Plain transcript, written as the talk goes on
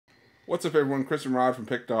What's up, everyone? Chris and Rod from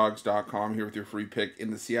Pickdawgz.com here with your free pick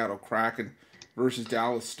in the Seattle Kraken versus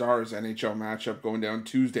Dallas Stars NHL matchup going down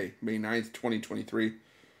Tuesday, May 9th, 2023.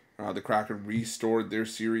 The Kraken restored their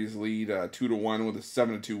series lead 2-1 with a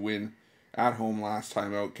 7-2 win at home last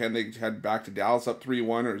time out. Can they head back to Dallas up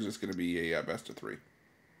 3-1, or is this going to be a best of three?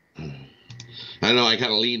 I know I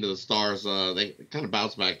kind of lean to the Stars. They kind of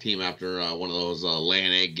bounce back team after one of those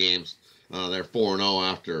land egg games. They're 4-0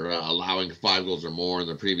 after allowing 5 goals or more in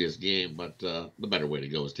the previous game, but the better way to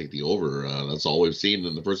go is take the over. That's all we've seen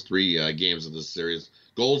in the first 3 games of this series.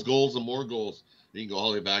 Goals, goals, and more goals. You can go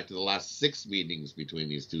all the way back to the last 6 meetings between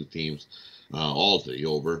these two teams, all to the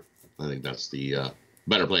over. I think that's the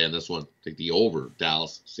better play on this one. Take the over,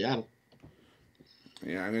 Dallas, Seattle.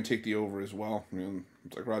 Yeah, I'm going to take the over as well. I mean,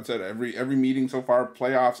 like Rod said, every meeting so far,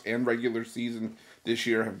 playoffs and regular season this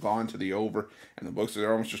year, have gone to the over. And the books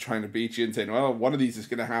are almost just trying to bait you and saying, well, one of these is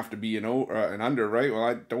going to have to be an under, right? Well,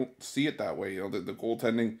 I don't see it that way. The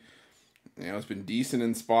goaltending, it's been decent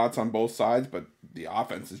in spots on both sides, but the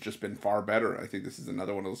offense has just been far better. I think this is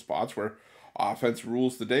another one of those spots where offense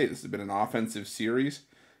rules the day. This has been an offensive series,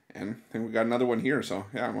 and I think we got another one here. So,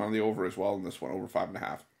 yeah, I'm on the over as well in this one, over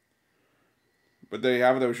 5.5. But there you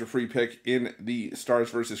have it. That was your free pick in the Stars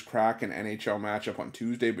versus Kraken NHL matchup on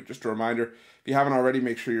Tuesday. But just a reminder, if you haven't already,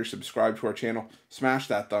 make sure you're subscribed to our channel. Smash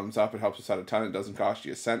that thumbs up. It helps us out a ton. It doesn't cost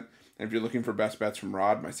you a cent. And if you're looking for best bets from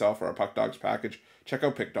Rod, myself, or our Puckdawgz package, check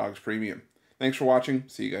out Pick Dawgz Premium. Thanks for watching.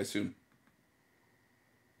 See you guys soon.